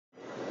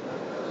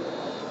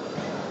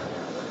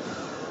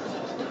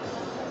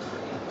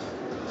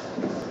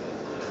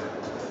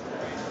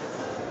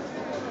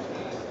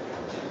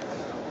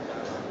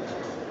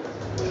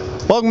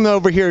Welcome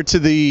over here to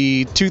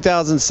the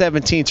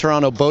 2017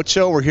 Toronto Boat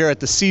Show. We're here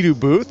at the Seadoo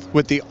booth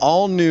with the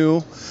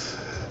all-new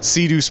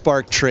Seadoo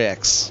Spark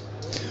Trixx.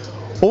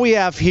 What we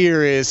have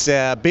here is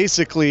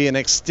basically an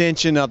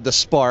extension of the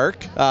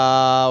Spark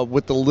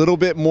with a little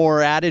bit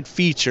more added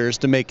features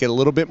to make it a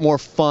little bit more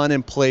fun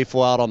and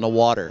playful out on the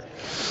water.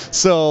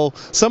 So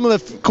some of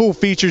the cool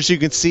features you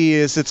can see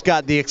is it's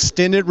got the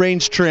extended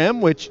range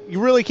trim, which you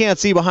really can't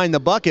see behind the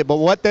bucket, but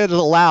what that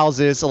allows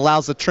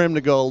the trim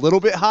to go a little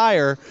bit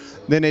higher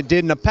than it did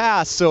in the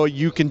past, so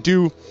you can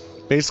do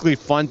basically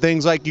fun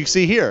things like you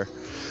see here.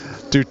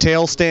 Do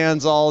tail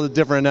stands, all the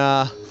different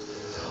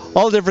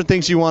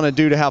things you want to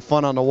do to have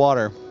fun on the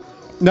water.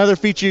 Another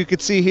feature you can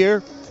see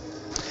here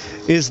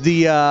is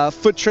the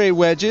foot tray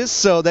wedges,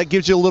 so that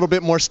gives you a little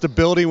bit more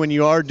stability when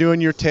you are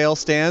doing your tail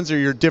stands or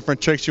your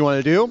different tricks you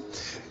want to do.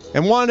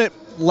 And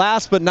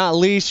last but not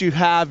least, you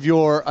have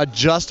your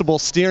adjustable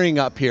steering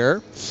up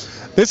here.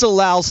 This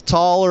allows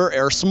taller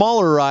or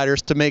smaller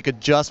riders to make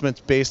adjustments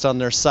based on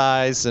their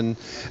size and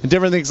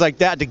different things like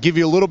that to give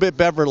you a little bit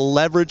better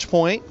leverage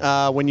point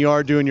when you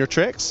are doing your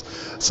tricks.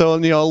 So,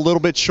 you know, a little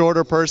bit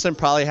shorter person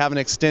probably having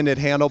extended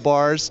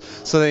handlebars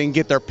so they can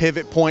get their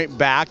pivot point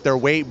back, their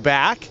weight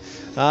back.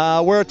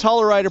 Where a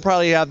taller rider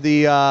probably have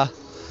the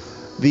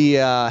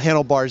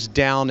handlebars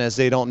down, as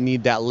they don't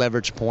need that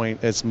leverage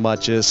point as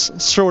much as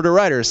shorter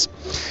riders.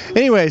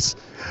 Anyways,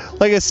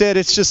 like I said,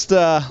 it's just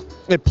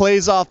it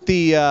plays off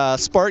the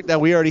Spark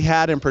that we already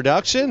had in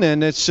production,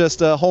 and it's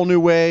just a whole new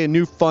way, a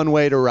new fun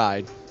way to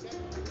ride.